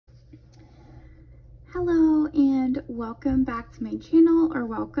Hello and welcome back to my channel, or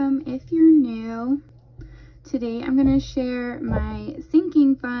welcome if you're new. Today I'm going to share my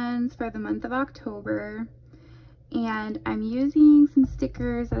sinking funds for the month of October, and I'm using some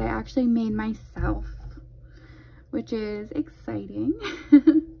stickers that I actually made myself, which is exciting.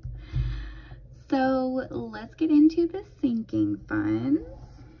 So let's get into the sinking funds.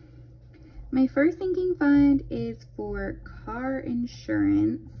 My first sinking fund is for car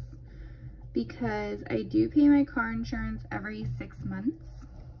insurance, because I do pay my car insurance every 6 months.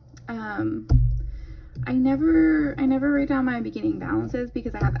 I never write down my beginning balances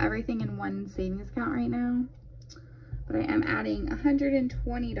because I have everything in one savings account right now. But I am adding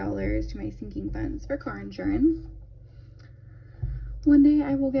 $120 to my sinking funds for car insurance. One day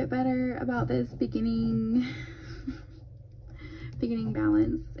I will get better about this beginning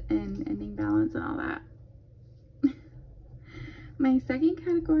balance and ending balance and all that. My second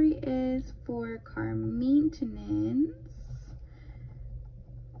category is for car maintenance,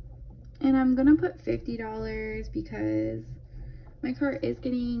 and I'm gonna put $50 because my car is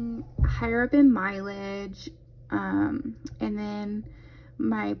getting higher up in mileage, and then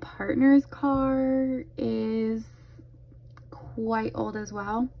my partner's car is quite old as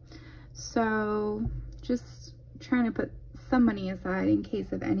well, so just trying to put some money aside in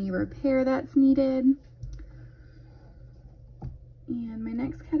case of any repair that's needed. And my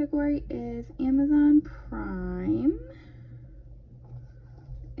next category is Amazon Prime,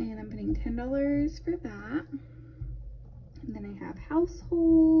 and I'm putting $10 for that. And then I have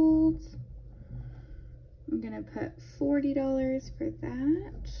households. I'm gonna put $40 for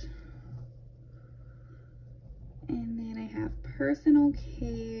that. And then I have personal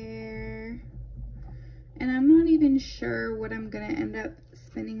care, and I'm not even sure what I'm gonna end up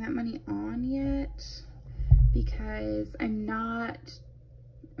spending that money on yet, because I'm not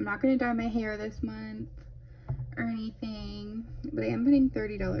gonna dye my hair this month or anything, but I am putting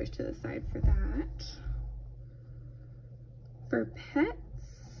 $30 to the side for that. For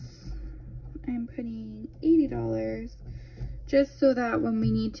pets, I'm putting $80, just so that when we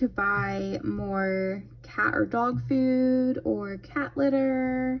need to buy more cat or dog food or cat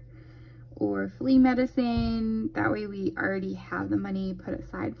litter or flea medicine, that way we already have the money put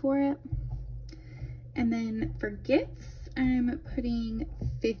aside for it. And then for gifts, I'm putting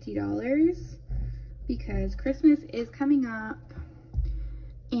 $50 because Christmas is coming up,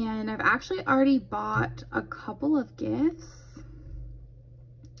 and I've actually already bought a couple of gifts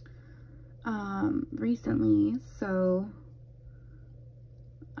recently, so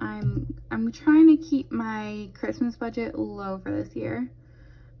I'm trying to keep my Christmas budget low for this year,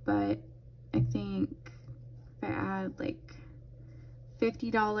 but I think if I add like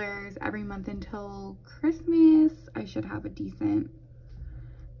 $50 every month until Christmas, I should have a decent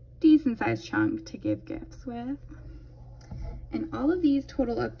sized chunk to give gifts with. And all of these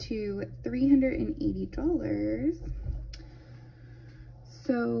total up to $380.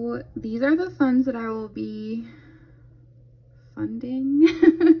 So these are the funds that I will be funding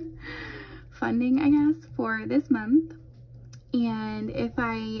I guess, for this month. And if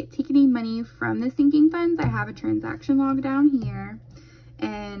I take any money from the sinking funds, I have a transaction log down here.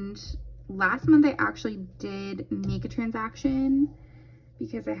 And last month I actually did make a transaction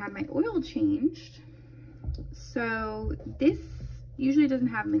because I had my oil changed. So this usually doesn't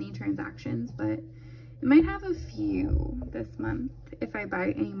have many transactions, but it might have a few this month if I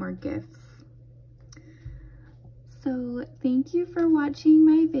buy any more gifts. So thank you for watching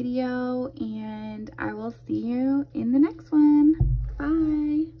my video, and I will see you in the next one.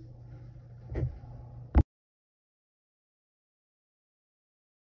 Bye.